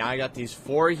like, great, now I got these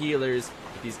 4 healers,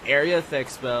 these area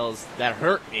effect spells that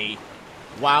hurt me,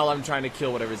 while I'm trying to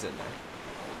kill whatever's in there.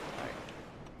 Alright.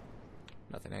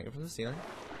 Nothing hanging from the ceiling.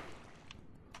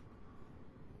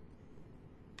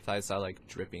 Thought I saw, like,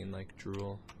 dripping, like,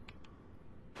 drool.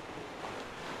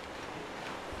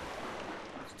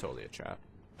 It's totally a trap.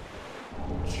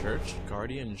 Church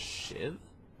Guardian Shiv?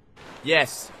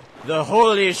 Yes! The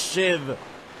Holy Shiv!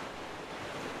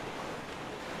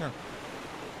 Huh.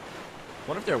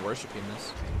 Wonder if they're worshipping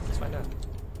this. Let's find out.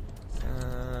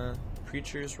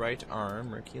 Preacher's right arm,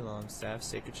 murky long staff,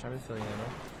 sacred charm of Filiano.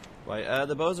 Why,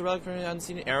 the bow is a relic from an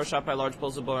unseen arrow shot by a large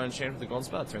pulse of bow and chain with a golden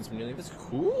spell. It turns from nearly this.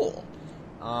 Cool!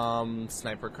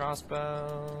 Sniper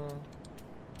crossbow.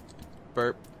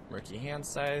 Burp. Murky hand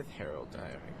scythe. Herald.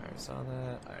 I saw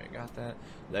that. I got that.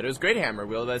 Leto's great hammer.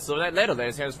 Wielded by Silver Knight Leto.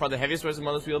 Leto's hammer is probably the heaviest sword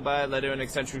most wielded by Leto, an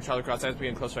eccentric child across times,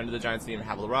 being close friend to the giant's name,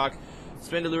 Havel Rock.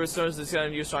 Spin to lure stones to the ceiling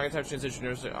and use strong attack transition.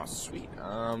 Oh, sweet.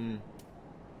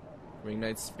 Ring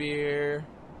Knight Spear.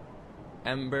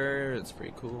 Ember. That's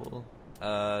pretty cool.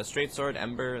 Straight sword.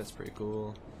 Ember. That's pretty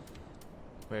cool.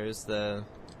 Where's the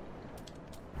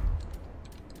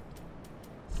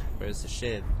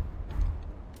shiv?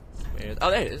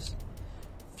 Oh, there it is.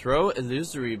 Throw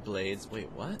illusory blades. Wait,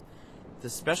 what? The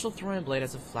special throwing blade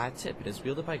has a flat tip. It is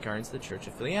wielded by guardians of the Church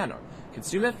of Filiano.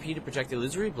 Consume FP to project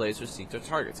illusory blades or seek their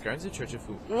targets. Guardians of the Church of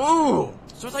Ooh!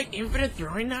 So it's like infinite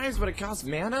throwing knives, but it costs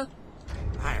mana?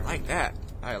 I like that.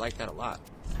 I like that a lot.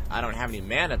 I don't have any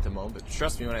mana at the moment, but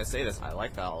trust me when I say this, I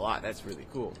like that a lot. That's really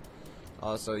cool.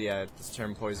 Also, yeah, let's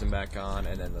turn poison back on,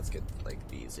 and then let's get, like,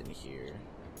 these in here.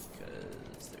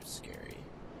 Because they're scary.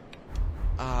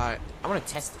 I want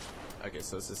to test it. Okay,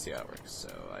 so let's just see how it works. So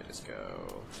I just go.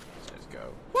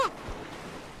 Woo!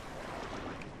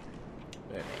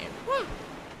 Woo!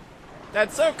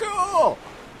 That's so cool!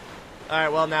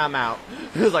 Alright, well, now I'm out.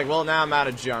 It was like, well, now I'm out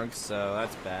of junk, so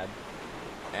that's bad.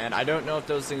 And I don't know if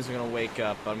those things are going to wake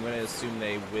up, but I'm going to assume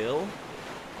they will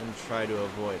and try to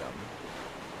avoid them.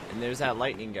 And there's that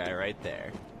lightning guy right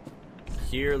there.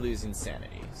 Here, losing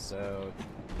sanity. So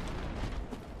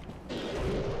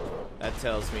that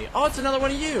tells me, oh, it's another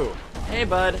one of you! Hey,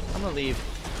 bud, I'm gonna leave.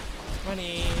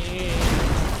 Money.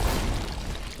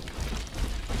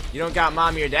 You don't got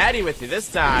mommy or daddy with you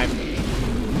this time.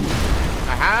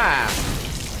 Aha!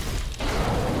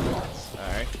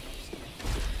 Alright.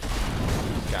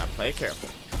 Gotta play careful.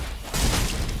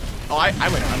 Oh, I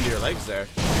went under your legs there.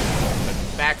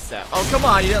 Backstab. Oh, come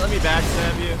on, you didn't let me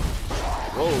backstab you.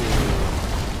 Whoa.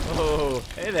 Oh,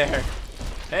 hey there.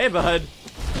 Hey, bud.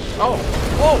 Oh,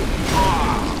 whoa!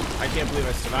 Oh, I can't believe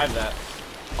I survived that.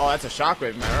 Oh, that's a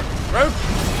shockwave, man. Rope!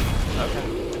 Okay.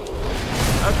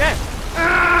 Okay.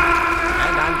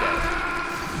 And I'm dead.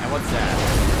 And what's that?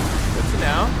 Good to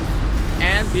know.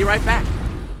 And be right back.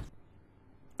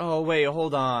 Oh, wait,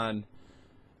 hold on.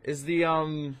 Is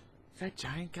that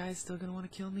giant guy still gonna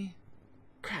want to kill me?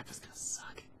 Crap, it's gonna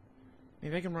suck.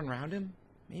 Maybe I can run around him?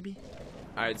 Maybe?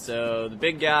 Alright, so the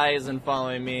big guy isn't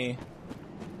following me.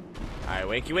 Alright,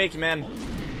 wakey wakey, man.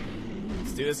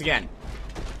 Let's do this again.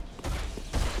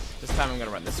 This time I'm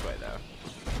gonna run this way, though.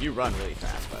 You run really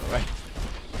fast, by the way.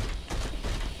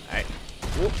 Alright.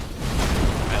 Whoop.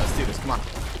 Alright, let's do this. Come on.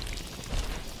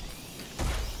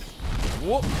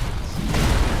 Whoop.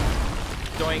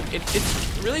 Doink.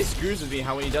 It really screws with me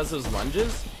how when he does those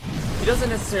lunges, he doesn't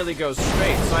necessarily go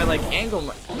straight. So I, like, angle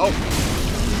my... Oh.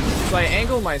 So I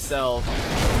angle myself.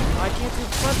 Oh, I can't do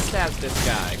front stabs this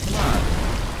guy. Come on.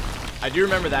 I do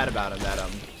remember that about him, that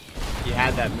he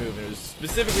had that move, and it was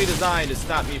specifically designed to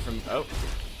stop me from, oh.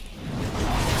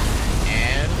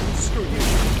 And screw you.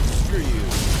 Screw you.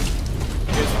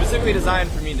 It was specifically designed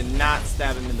for me to not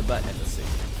stab him in the butt at the same.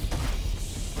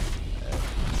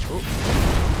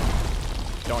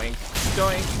 Doink.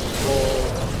 Doink. Roll.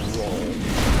 Roll.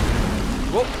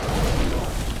 Whoop.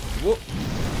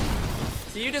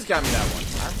 you just got me that one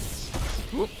time.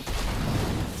 Whoop.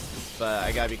 But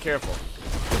I gotta be careful.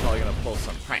 You're probably gonna pull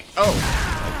some prank. Oh,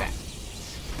 like that.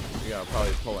 You're gonna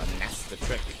probably pull a nasty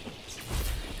trick.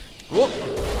 Whoop.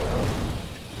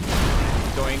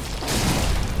 Doink.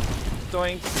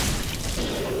 Doink.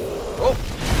 Oh.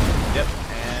 Yep.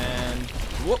 And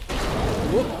whoop.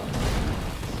 Whoop.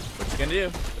 What you gonna do?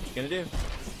 What you gonna do?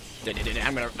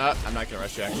 I'm not gonna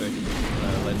rush you actually. I'm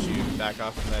gonna let you back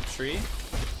off from that tree.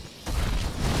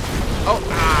 Oh,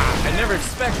 ah! I never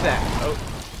expect that. Oh.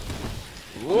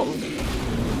 Whoa.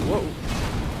 Whoa.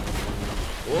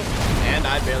 Whoa. And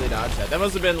I barely dodged that. That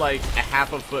must have been like a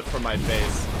half a foot from my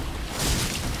face.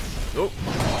 Oh.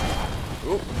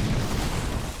 Oh.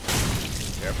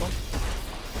 Careful.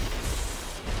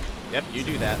 Yep, you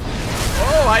do that.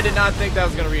 Oh, I did not think that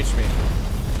was gonna reach me.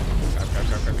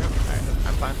 Alright,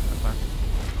 I'm fine.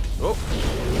 Oh.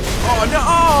 Oh no!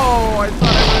 Oh! I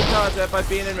thought I would have dodged that by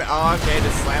being in. Oh, okay,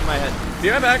 just slam my head. Be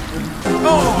right back.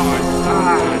 Oh!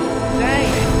 God. Dang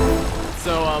it!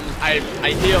 So I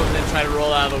healed and then tried to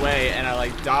roll out of the way, and I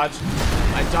like dodged.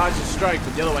 I dodged a strike,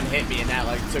 but the other one hit me, and that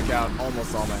like took out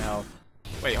almost all my health.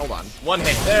 Wait, hold on. One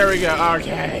hit. There we go.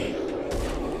 Okay.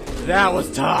 That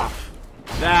was tough.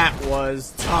 That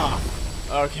was tough.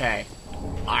 Okay.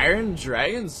 Iron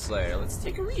Dragon Slayer. Let's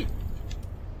take a read.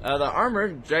 The armor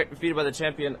defeated by the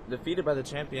champion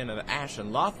of Ash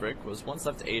and Lothric was once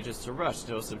left to Aegis to rush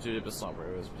until subdued by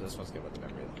slumber. It was just once given the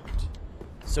memory of the heart.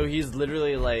 So he's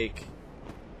literally like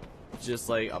just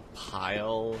like a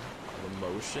pile of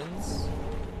emotions.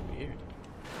 Weird.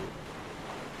 Cool.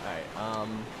 Alright,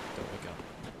 don't wake up.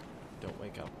 Don't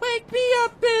wake up. Wake me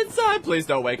up inside! Please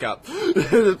don't wake up.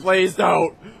 Please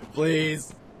don't.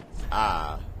 Please.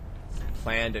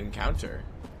 Planned encounter.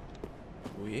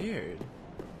 Weird.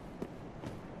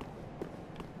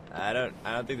 I don't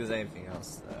think there's anything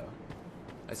else though.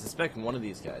 I suspect one of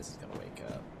these guys is gonna wake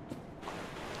up.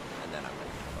 And then I'm gonna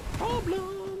have a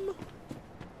problem.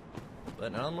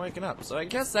 But now I'm waking up. So I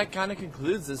guess that kinda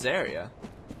concludes this area.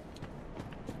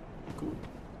 Cool.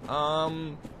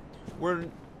 We're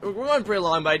going pretty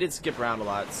long, but I did skip around a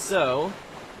lot. So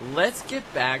let's get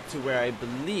back to where I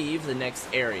believe the next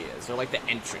area is, or like the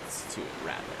entrance to it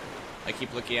rather. I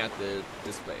keep looking at the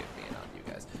display of me and not you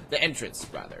guys. The entrance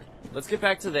rather. Let's get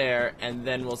back to there, and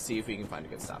then we'll see if we can find a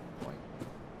good stopping point.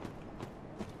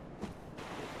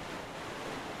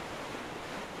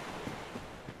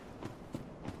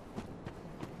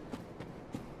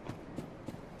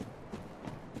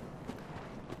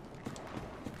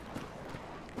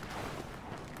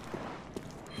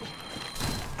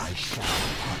 I shall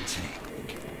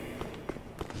partake.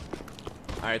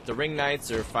 Alright, the Ring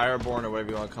Knights, or Fireborn, or whatever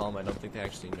you want to call them, I don't think they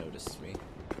actually noticed me.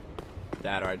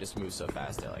 That, or I just move so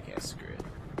fast they're like, hey, screw it.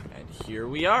 And here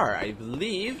we are, I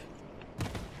believe.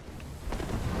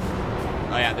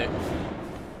 Oh yeah,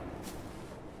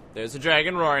 there's a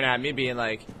dragon roaring at me, being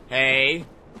like, hey,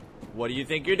 what do you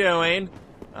think you're doing?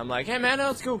 I'm like, hey man,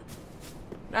 no, it's cool.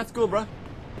 That's cool, bro.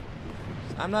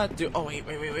 I'm not oh, wait,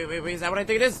 is that what I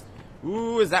think it is?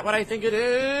 Ooh, is that what I think it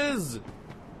is?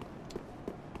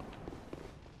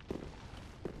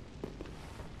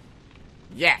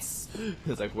 Yes!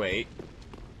 It's like, wait.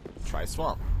 Try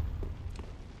swamp.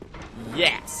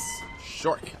 Yes!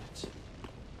 Shortcut.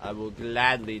 I will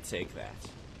gladly take that.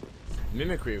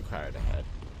 Mimicry required ahead.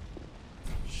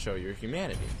 Show your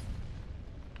humanity.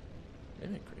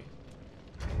 Mimicry.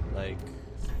 Like...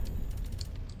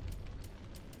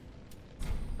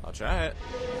 I'll try it.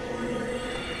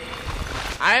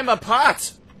 I am a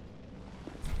pot!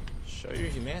 Show your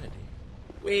humanity.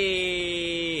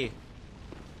 Whee!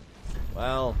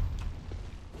 Well...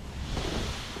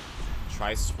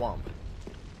 Try swamp.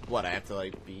 What, I have to,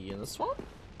 like, be in the swamp?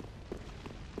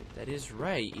 That is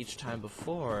right. Each time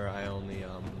before, I only,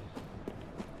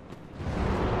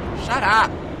 Shut up!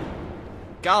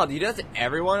 God, do you do that to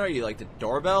everyone? Or are you, like, the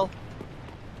doorbell?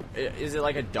 Is it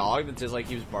like a dog that just, like,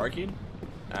 keeps barking?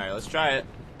 Alright, let's try it.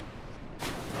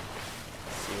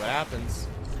 See what happens.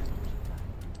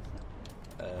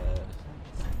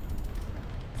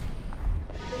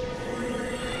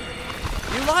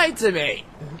 You lied to me!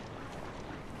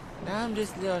 Now I'm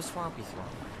just a little swampy swamp.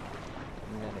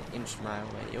 I'm gonna inch my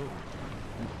way. Oh.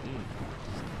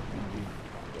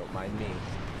 Don't mind me.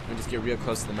 Let me just get real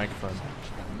close to the microphone.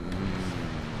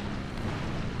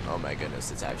 Oh my goodness,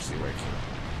 it's actually working.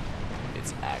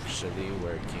 It's actually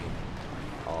working.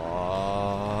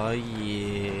 Oh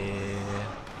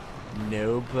yeah.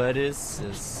 Nobody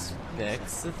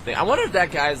suspects a thing. I wonder if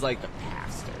that guy's like the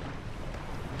pastor.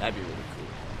 That'd be really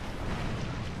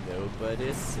cool.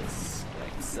 Nobody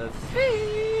suspects a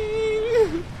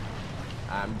thing.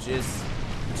 I'm just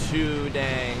too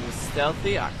dang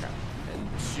stealthy, and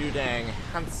too dang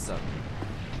handsome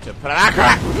to put an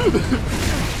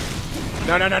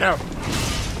No, no, no, no.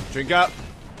 Drink up.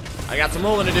 I got some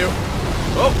rolling to do.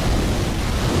 Oh!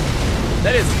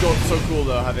 That is so cool,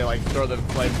 though, how they, like, throw the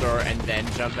flamethrower and then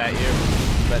jump at you.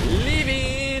 But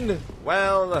leaving!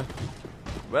 Well,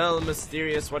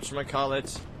 mysterious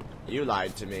whatchamacallit. You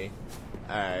lied to me.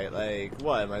 Alright, like,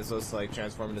 what? Am I supposed to, like,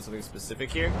 transform into something specific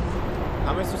here?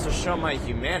 How am I supposed to show my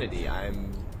humanity?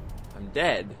 I'm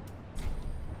dead.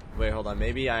 Wait, hold on.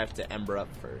 Maybe I have to ember up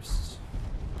first.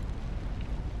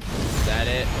 Is that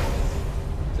it?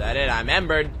 Is that it? I'm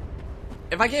embered.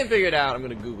 If I can't figure it out, I'm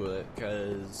gonna Google it,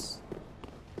 because...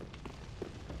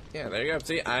 Yeah, there you go.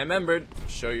 See, I'm embered.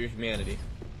 Show your humanity.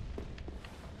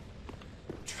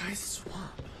 Try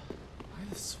swamp. Why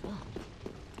the swamp?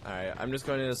 Alright, I'm just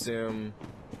going to assume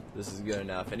this is good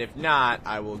enough. And if not,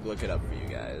 I will look it up for you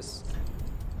guys.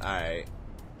 Alright.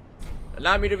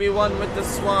 Allow me to be one with the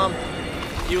swamp.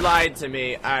 You lied to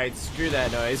me. Alright, screw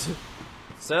that noise.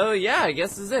 So, yeah, I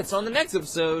guess this is it. So, on the next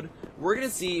episode, we're going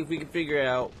to see if we can figure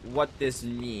out what this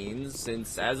means.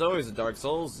 Since, as always with Dark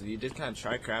Souls, you just kind of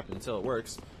try crap until it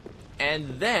works.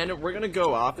 And then, we're going to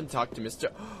go off and talk to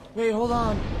Mr. Wait, hold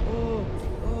on.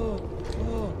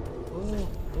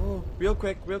 Real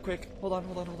quick. Hold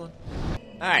on.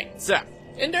 Alright, so,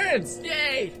 endurance!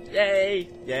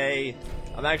 Yay!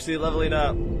 I'm actually leveling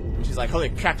up. She's like, holy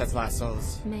crap, that's a lot of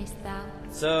souls. Mayst thou?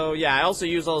 So, yeah, I also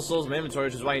use all the souls in my inventory,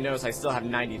 which is why you notice I still have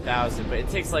 90,000, but it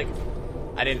takes, like,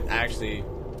 I didn't actually...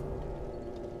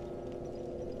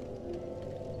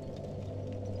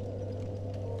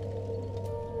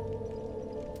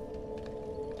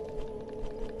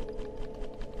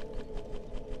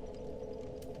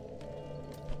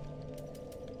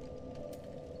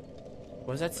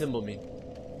 What does that symbol mean?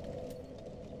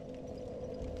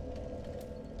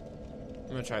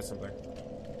 I'm gonna try something.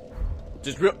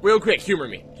 Just real quick, humor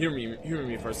me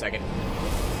for a second.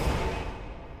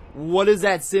 What does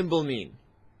that symbol mean?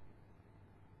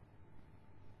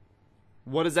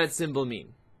 What does that symbol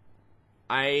mean?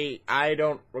 I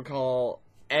don't recall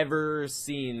ever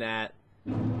seeing that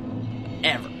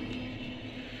ever.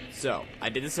 So, I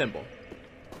did the symbol.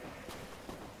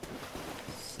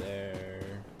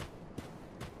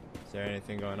 Is there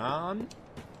anything going on?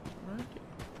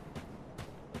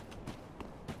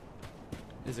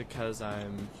 Is it because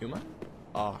I'm human?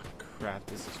 Oh crap,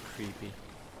 this is creepy.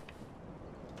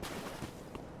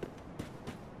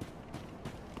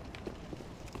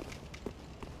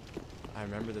 I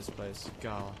remember this place.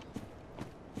 God.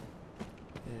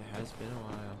 It has been a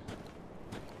while.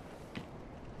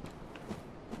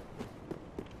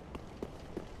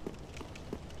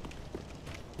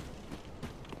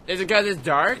 Is it because it's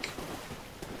dark?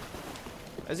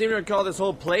 I seem to recall this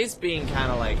whole place being kind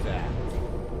of like that.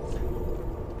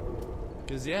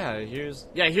 Cause yeah, here's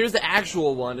the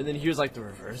actual one, and then here's like the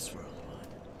reverse world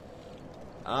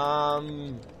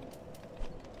one.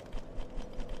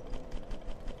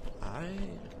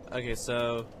 Okay,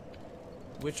 so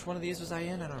which one of these was I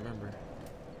in? I don't remember.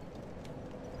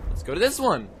 Let's go to this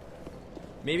one.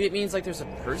 Maybe it means like there's a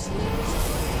person.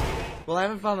 Well, I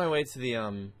haven't found my way to the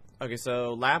Okay,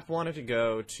 so Lap wanted to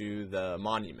go to the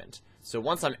monument. So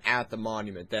once I'm at the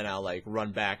monument, then I'll like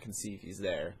run back and see if he's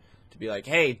there. To be like,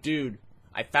 hey, dude,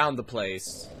 I found the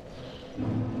place.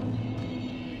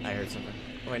 I heard something.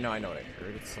 Oh wait, no, I know what I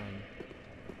heard. It's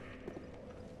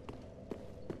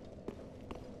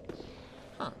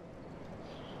Huh.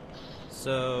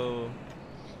 So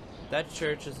that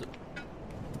church is.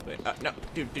 Wait, no,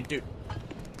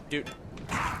 dude.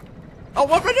 Oh,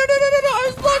 what? No! I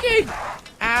was looking.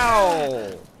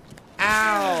 Ow!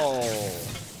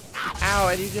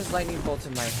 And you just lightning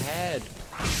bolted my head.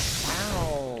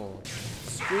 Ow!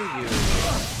 Screw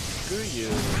you.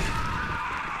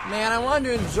 Man, I wanted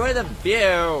to enjoy the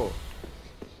view.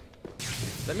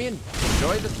 Let me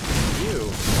enjoy the view.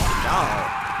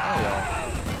 Oh,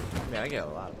 man, I get a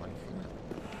lot of money from that.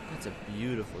 That's a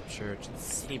beautiful church. And the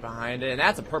city behind it, and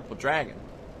that's a purple dragon.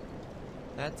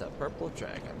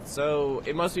 So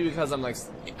it must be because I'm like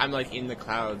in the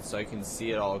clouds, so I can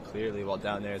see it all clearly. While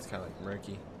down there, it's kind of like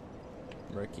murky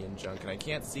and junk, and I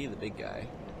can't see the big guy.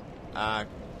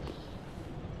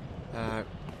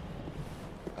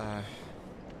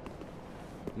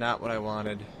 Not what I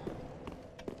wanted.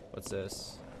 What's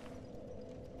this?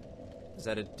 Is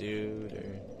that a dude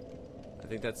or? I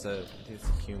think it's a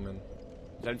human.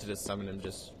 I'm tempted to summon him.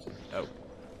 Oh.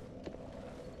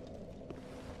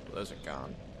 Those are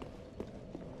gone.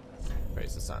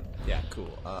 Praise the sun. Yeah,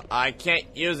 cool. I can't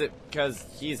use it because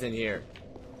he's in here.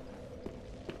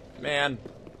 Man.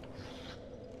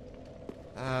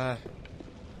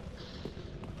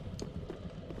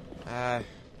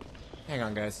 Hang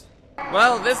on, guys.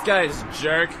 Well, this guy's a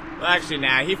jerk. Well, actually,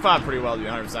 nah, he fought pretty well, to be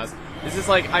 100% honest. It's just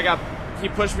like, he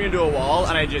pushed me into a wall,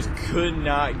 and I just could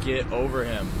not get over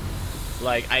him.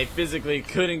 Like, I physically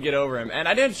couldn't get over him. And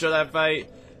I didn't show that fight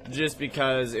just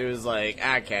because it was like,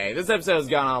 okay, this episode has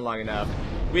gone on long enough.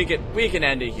 We can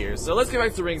end it here. So let's get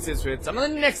back to Ring 6 Fits. On the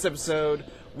next episode,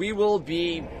 we will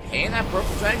be paying that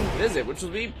Purple Dragon a visit, which will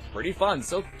be pretty fun.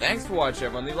 So thanks for watching,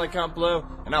 everyone. Leave a like, comment below,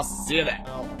 and I'll see you then.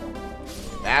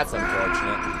 That's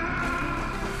unfortunate.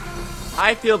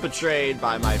 I feel betrayed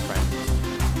by my friends.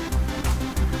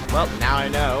 Well, now I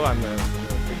know I'm gonna...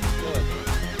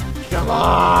 Come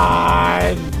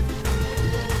on!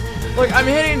 Look, I'm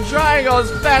hitting triangle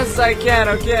as fast as I can,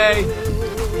 okay?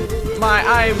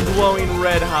 I am glowing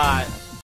red hot.